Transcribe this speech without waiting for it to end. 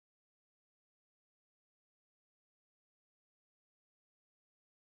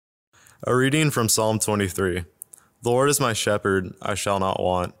A reading from Psalm 23. The Lord is my shepherd, I shall not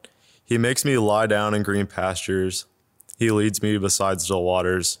want. He makes me lie down in green pastures. He leads me beside still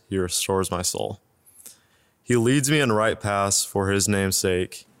waters. He restores my soul. He leads me in right paths for his name's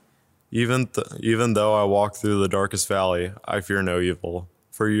sake. Even though I walk through the darkest valley, I fear no evil,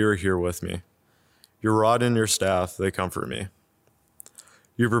 for you are here with me. Your rod and your staff, they comfort me.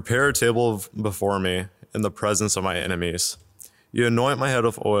 You prepare a table before me in the presence of my enemies. You anoint my head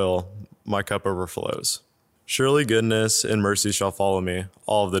with oil, my cup overflows. Surely goodness and mercy shall follow me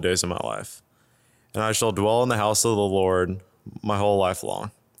all of the days of my life, and I shall dwell in the house of the Lord my whole life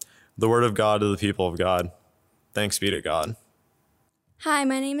long. The word of God to the people of God. Thanks be to God. Hi,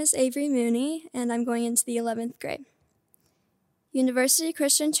 my name is Avery Mooney, and I'm going into the 11th grade. University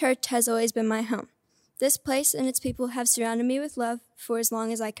Christian Church has always been my home. This place and its people have surrounded me with love for as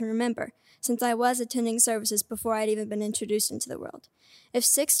long as I can remember, since I was attending services before I'd even been introduced into the world. If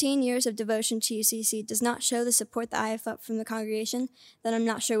 16 years of devotion to UCC does not show the support that I have felt from the congregation, then I'm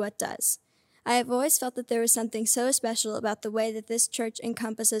not sure what does. I have always felt that there was something so special about the way that this church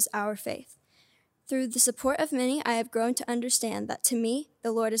encompasses our faith. Through the support of many, I have grown to understand that to me,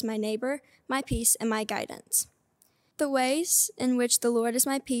 the Lord is my neighbor, my peace, and my guidance. The ways in which the Lord is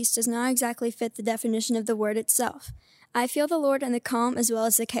my peace does not exactly fit the definition of the word itself. I feel the Lord in the calm as well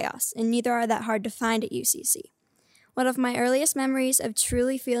as the chaos, and neither are that hard to find at UCC. One of my earliest memories of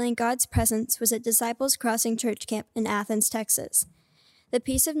truly feeling God's presence was at Disciples Crossing Church Camp in Athens, Texas. The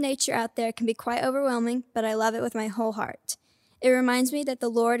peace of nature out there can be quite overwhelming, but I love it with my whole heart. It reminds me that the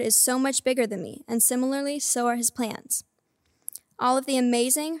Lord is so much bigger than me, and similarly, so are his plans. All of the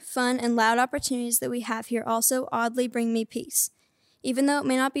amazing, fun, and loud opportunities that we have here also oddly bring me peace. Even though it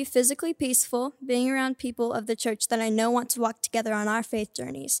may not be physically peaceful, being around people of the church that I know want to walk together on our faith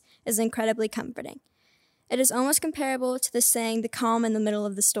journeys is incredibly comforting. It is almost comparable to the saying, the calm in the middle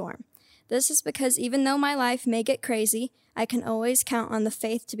of the storm. This is because even though my life may get crazy, I can always count on the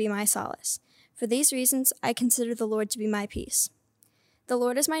faith to be my solace. For these reasons, I consider the Lord to be my peace. The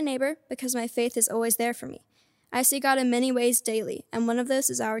Lord is my neighbor because my faith is always there for me. I see God in many ways daily, and one of those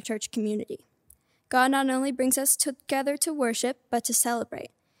is our church community. God not only brings us together to worship, but to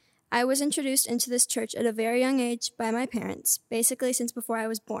celebrate. I was introduced into this church at a very young age by my parents, basically since before I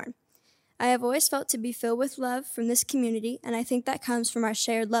was born. I have always felt to be filled with love from this community, and I think that comes from our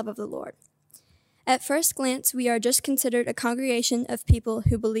shared love of the Lord. At first glance, we are just considered a congregation of people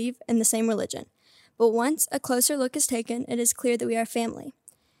who believe in the same religion. But once a closer look is taken, it is clear that we are family.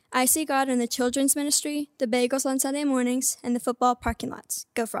 I see God in the children's ministry, the bagels on Sunday mornings, and the football parking lots.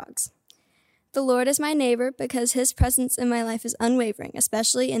 Go Frogs. The Lord is my neighbor because his presence in my life is unwavering,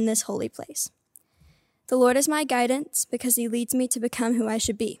 especially in this holy place. The Lord is my guidance because he leads me to become who I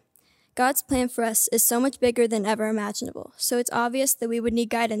should be. God's plan for us is so much bigger than ever imaginable, so it's obvious that we would need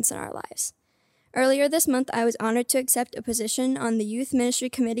guidance in our lives. Earlier this month, I was honored to accept a position on the Youth Ministry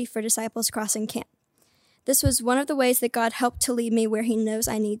Committee for Disciples Crossing Camp. This was one of the ways that God helped to lead me where he knows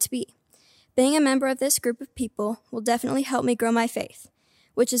I need to be. Being a member of this group of people will definitely help me grow my faith,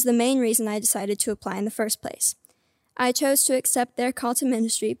 which is the main reason I decided to apply in the first place. I chose to accept their call to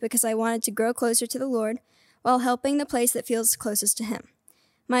ministry because I wanted to grow closer to the Lord while helping the place that feels closest to him.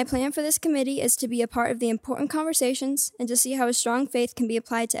 My plan for this committee is to be a part of the important conversations and to see how a strong faith can be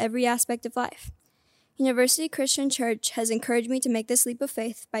applied to every aspect of life. University Christian Church has encouraged me to make this leap of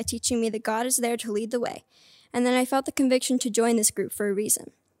faith by teaching me that God is there to lead the way, and then I felt the conviction to join this group for a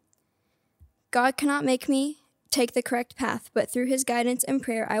reason. God cannot make me take the correct path, but through his guidance and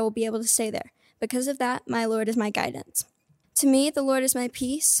prayer, I will be able to stay there. Because of that, my Lord is my guidance. To me, the Lord is my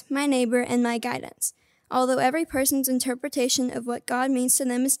peace, my neighbor, and my guidance. Although every person's interpretation of what God means to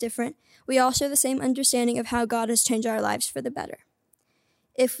them is different, we all share the same understanding of how God has changed our lives for the better.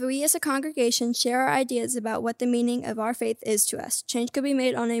 If we as a congregation share our ideas about what the meaning of our faith is to us, change could be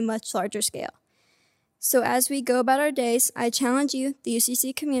made on a much larger scale. So as we go about our days, I challenge you, the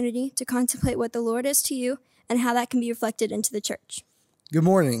UCC community, to contemplate what the Lord is to you and how that can be reflected into the church. Good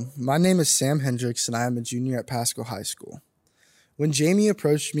morning. My name is Sam Hendricks, and I am a junior at Pasco High School. When Jamie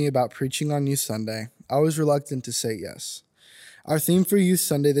approached me about preaching on Youth Sunday, I was reluctant to say yes. Our theme for Youth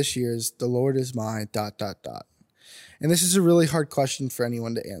Sunday this year is, The Lord is my ... And this is a really hard question for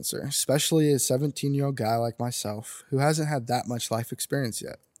anyone to answer, especially a 17-year-old guy like myself who hasn't had that much life experience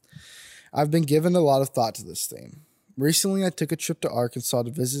yet. I've been given a lot of thought to this theme. Recently, I took a trip to Arkansas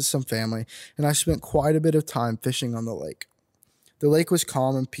to visit some family, and I spent quite a bit of time fishing on the lake. The lake was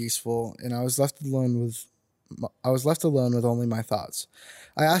calm and peaceful, and I was left alone with only my thoughts.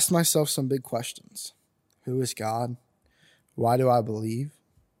 I asked myself some big questions. Who is God? Why do I believe?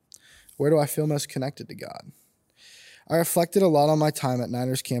 Where do I feel most connected to God? I reflected a lot on my time at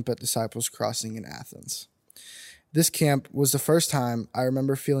Niners Camp at Disciples Crossing in Athens. This camp was the first time I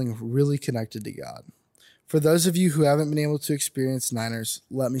remember feeling really connected to God. For those of you who haven't been able to experience Niners,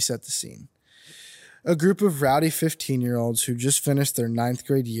 let me set the scene. A group of rowdy 15-year-olds who just finished their 9th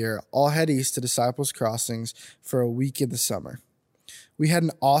grade year all head east to Disciples Crossings for a week in the summer. We had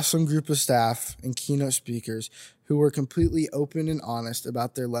an awesome group of staff and keynote speakers who were completely open and honest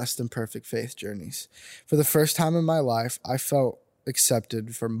about their less than perfect faith journeys. For the first time in my life, I felt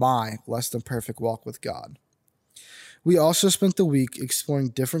accepted for my less than perfect walk with God. We also spent the week exploring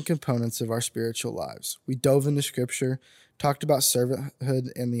different components of our spiritual lives. We dove into scripture, talked about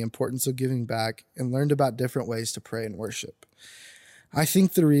servanthood and the importance of giving back, and learned about different ways to pray and worship. I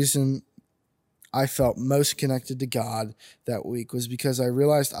think the reason I felt most connected to God that week was because I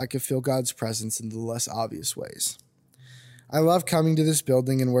realized I could feel God's presence in the less obvious ways. I love coming to this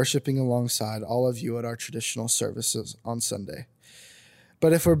building and worshiping alongside all of you at our traditional services on Sunday.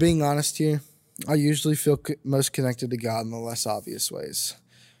 But if we're being honest here, I usually feel most connected to God in the less obvious ways.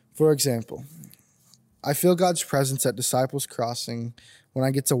 For example, I feel God's presence at Disciples Crossing when I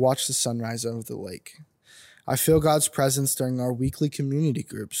get to watch the sunrise over the lake. I feel God's presence during our weekly community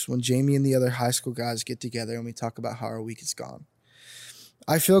groups when Jamie and the other high school guys get together and we talk about how our week has gone.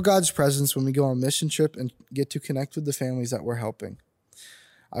 I feel God's presence when we go on a mission trip and get to connect with the families that we're helping.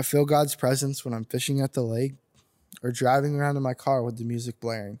 I feel God's presence when I'm fishing at the lake or driving around in my car with the music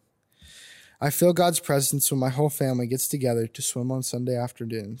blaring. I feel God's presence when my whole family gets together to swim on Sunday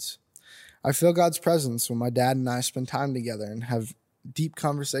afternoons. I feel God's presence when my dad and I spend time together and have deep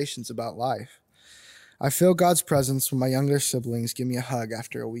conversations about life. I feel God's presence when my younger siblings give me a hug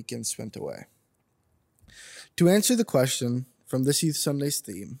after a weekend spent away. To answer the question from this Youth Sunday's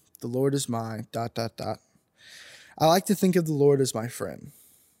theme, the Lord is my ... I like to think of the Lord as my friend.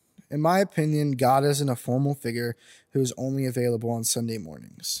 In my opinion, God isn't a formal figure who is only available on Sunday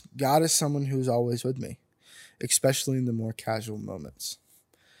mornings. God is someone who is always with me, especially in the more casual moments.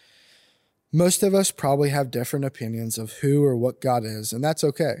 Most of us probably have different opinions of who or what God is, and that's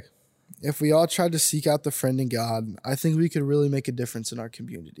okay. If we all tried to seek out the friend in God, I think we could really make a difference in our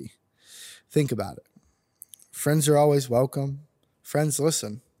community. Think about it. Friends are always welcome. Friends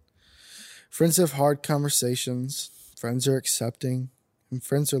listen. Friends have hard conversations. Friends are accepting. And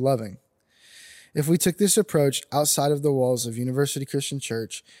friends are loving. If we took this approach outside of the walls of University Christian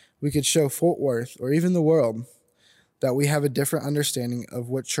Church, we could show Fort Worth, or even the world, that we have a different understanding of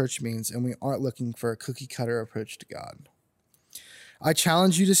what church means and we aren't looking for a cookie-cutter approach to God. I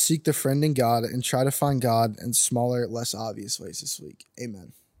challenge you to seek the friend in God and try to find God in smaller, less obvious ways this week.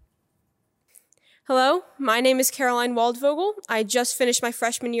 Amen. Hello, my name is Caroline Waldvogel. I just finished my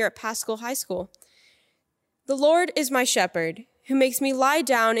freshman year at Paschal High School. The Lord is my shepherd, who makes me lie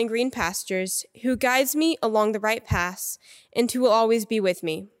down in green pastures, who guides me along the right paths, and who will always be with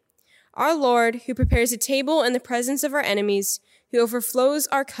me. Our Lord, who prepares a table in the presence of our enemies, who overflows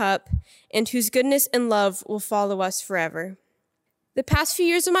our cup, and whose goodness and love will follow us forever. The past few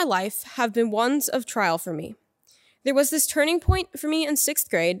years of my life have been ones of trial for me. There was this turning point for me in 6th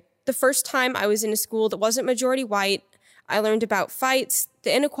grade, the first time I was in a school that wasn't majority white. I learned about fights,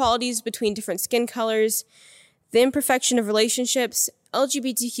 the inequalities between different skin colors, the imperfection of relationships,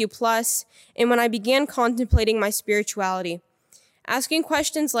 LGBTQ+, and when I began contemplating my spirituality. Asking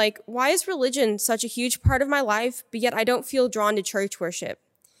questions like, why is religion such a huge part of my life, but yet I don't feel drawn to church worship?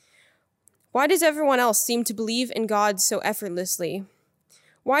 Why does everyone else seem to believe in God so effortlessly?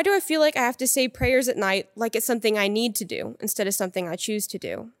 Why do I feel like I have to say prayers at night like it's something I need to do instead of something I choose to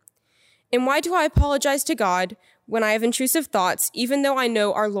do? And why do I apologize to God when I have intrusive thoughts, even though I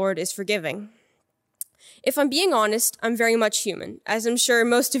know our Lord is forgiving? If I'm being honest, I'm very much human, as I'm sure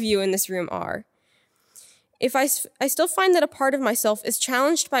most of you in this room are. If I still find that a part of myself is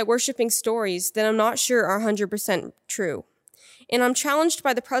challenged by worshiping stories that I'm not sure are 100% true. And I'm challenged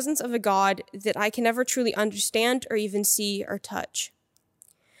by the presence of a God that I can never truly understand or even see or touch.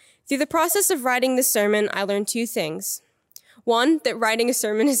 Through the process of writing this sermon, I learned 2 things. One, that writing a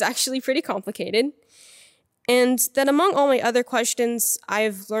sermon is actually pretty complicated. And that among all my other questions,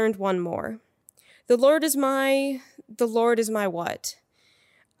 I've learned one more. The Lord is my what?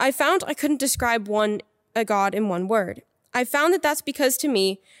 I found I couldn't describe a God in one word. I found that that's because to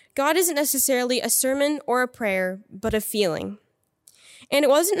me, God isn't necessarily a sermon or a prayer, but a feeling. And it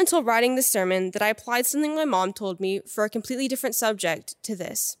wasn't until writing this sermon that I applied something my mom told me for a completely different subject to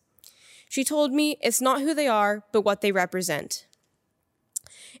this. She told me it's not who they are, but what they represent.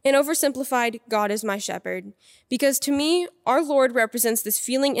 And oversimplified, God is my shepherd. Because to me, our Lord represents this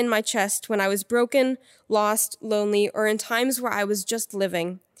feeling in my chest when I was broken, lost, lonely, or in times where I was just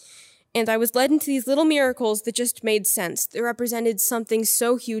living. And I was led into these little miracles that just made sense. They represented something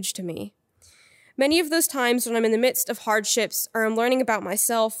so huge to me. Many of those times when I'm in the midst of hardships or I'm learning about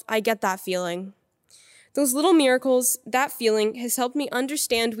myself, I get that feeling. Those little miracles, that feeling, has helped me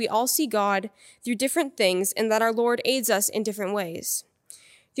understand we all see God through different things and that our Lord aids us in different ways.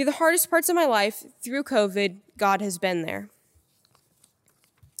 Through the hardest parts of my life, through COVID, God has been there.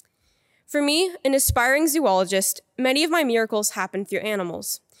 For me, an aspiring zoologist, many of my miracles happened through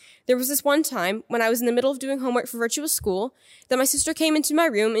animals. There was this one time when I was in the middle of doing homework for Virtuous School that my sister came into my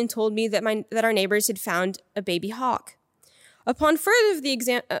room and told me that our neighbors had found a baby hawk. Upon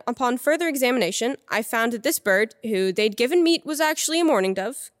further examination, I found that this bird, who they'd given meat, was actually a mourning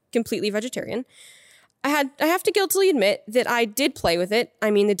dove, completely vegetarian. I have to guiltily admit that I did play with it.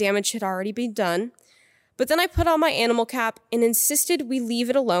 I mean, the damage had already been done. But then I put on my animal cap and insisted we leave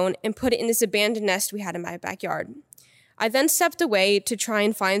it alone and put it in this abandoned nest we had in my backyard. I then stepped away to try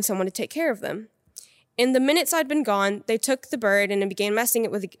and find someone to take care of them. In the minutes I'd been gone, they took the bird and began messing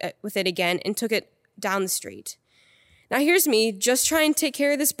with it again and took it down the street. Now here's me, just trying to take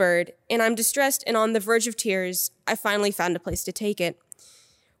care of this bird, and I'm distressed and on the verge of tears. I finally found a place to take it.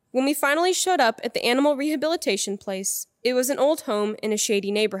 When we finally showed up at the animal rehabilitation place, it was an old home in a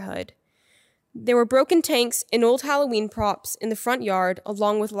shady neighborhood. There were broken tanks and old Halloween props in the front yard,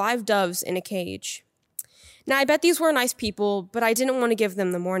 along with live doves in a cage. Now, I bet these were nice people, but I didn't want to give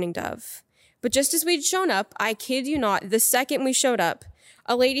them the mourning dove. But just as we'd shown up, I kid you not, the second we showed up,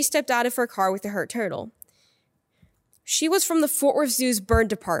 a lady stepped out of her car with a hurt turtle. She was from the Fort Worth Zoo's bird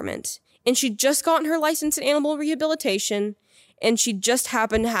department, and she'd just gotten her license in animal rehabilitation, and she just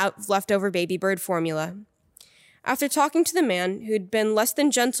happened to have leftover baby bird formula. After talking to the man, who'd been less than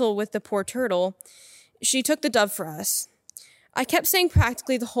gentle with the poor turtle, she took the dove for us. I kept saying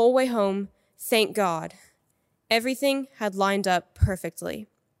practically the whole way home, "Thank God." Everything had lined up perfectly.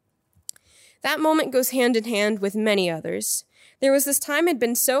 That moment goes hand in hand with many others. There was this time I'd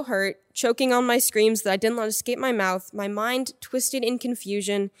been so hurt, choking on my screams that I didn't let it escape my mouth, my mind twisted in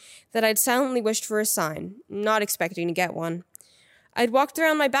confusion, that I'd silently wished for a sign, not expecting to get one. I'd walked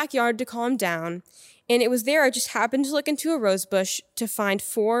around my backyard to calm down, and it was there I just happened to look into a rose bush to find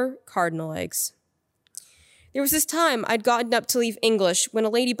 4 cardinal eggs. There was this time I'd gotten up to leave English when a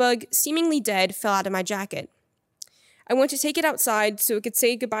ladybug, seemingly dead, fell out of my jacket. I went to take it outside so it could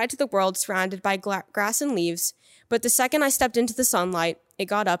say goodbye to the world surrounded by grass and leaves, but the second I stepped into the sunlight, it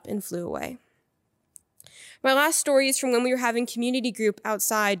got up and flew away. My last story is from when we were having community group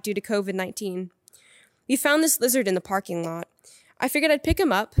outside due to COVID-19. We found this lizard in the parking lot. I figured I'd pick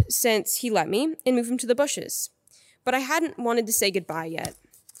him up, since he let me, and move him to the bushes. But I hadn't wanted to say goodbye yet.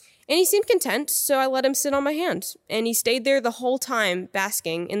 And he seemed content, so I let him sit on my hand, and he stayed there the whole time,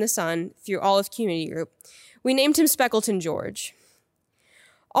 basking in the sun through all of community group. We named him Speckleton George.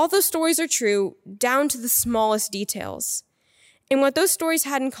 All those stories are true, down to the smallest details. And what those stories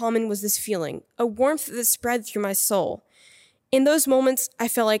had in common was this feeling, a warmth that spread through my soul. In those moments, I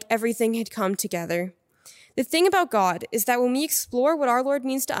felt like everything had come together. The thing about God is that when we explore what our Lord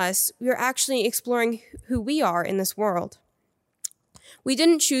means to us, we are actually exploring who we are in this world. We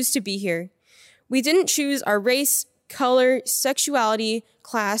didn't choose to be here. We didn't choose our race, color, sexuality,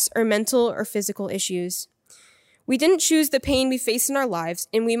 class, or mental or physical issues. We didn't choose the pain we face in our lives,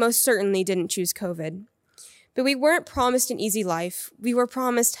 and we most certainly didn't choose COVID. But we weren't promised an easy life. We were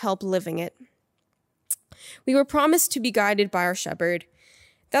promised help living it. We were promised to be guided by our shepherd.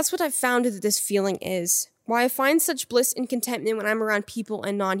 That's what I've found that this feeling is, why I find such bliss and contentment when I'm around people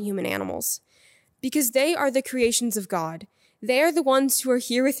and non-human animals. Because they are the creations of God. They are the ones who are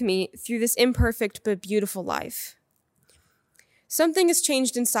here with me through this imperfect but beautiful life. Something has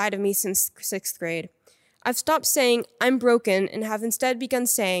changed inside of me since 6th grade. I've stopped saying, "I'm broken," and have instead begun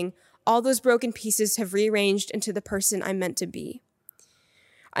saying, all those broken pieces have rearranged into the person I'm meant to be.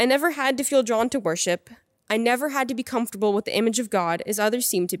 I never had to feel drawn to worship. I never had to be comfortable with the image of God, as others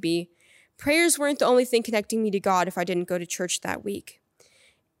seem to be. Prayers weren't the only thing connecting me to God if I didn't go to church that week.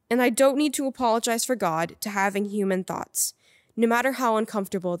 And I don't need to apologize for God to having human thoughts, no matter how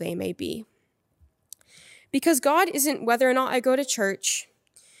uncomfortable they may be. Because God isn't whether or not I go to church,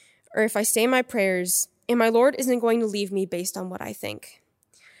 or if I say my prayers, and my Lord isn't going to leave me based on what I think.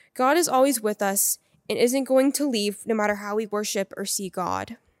 God is always with us and isn't going to leave no matter how we worship or see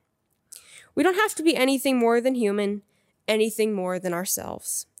God. We don't have to be anything more than human, anything more than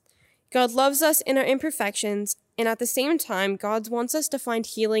ourselves. God loves us in our imperfections, and at the same time, God wants us to find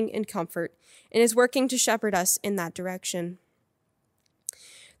healing and comfort, and is working to shepherd us in that direction.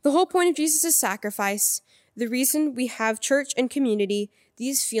 The whole point of Jesus' sacrifice, the reason we have church and community,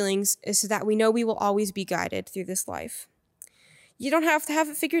 these feelings, is so that we know we will always be guided through this life. You don't have to have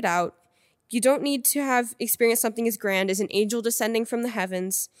it figured out. You don't need to have experienced something as grand as an angel descending from the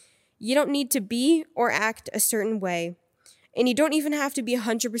heavens. You don't need to be or act a certain way. And you don't even have to be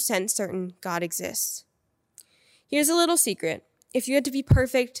 100% certain God exists. Here's a little secret. If you had to be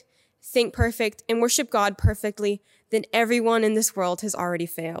perfect, think perfect, and worship God perfectly, then everyone in this world has already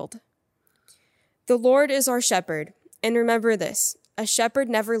failed. The Lord is our shepherd. And remember this, a shepherd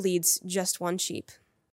never leads just one sheep.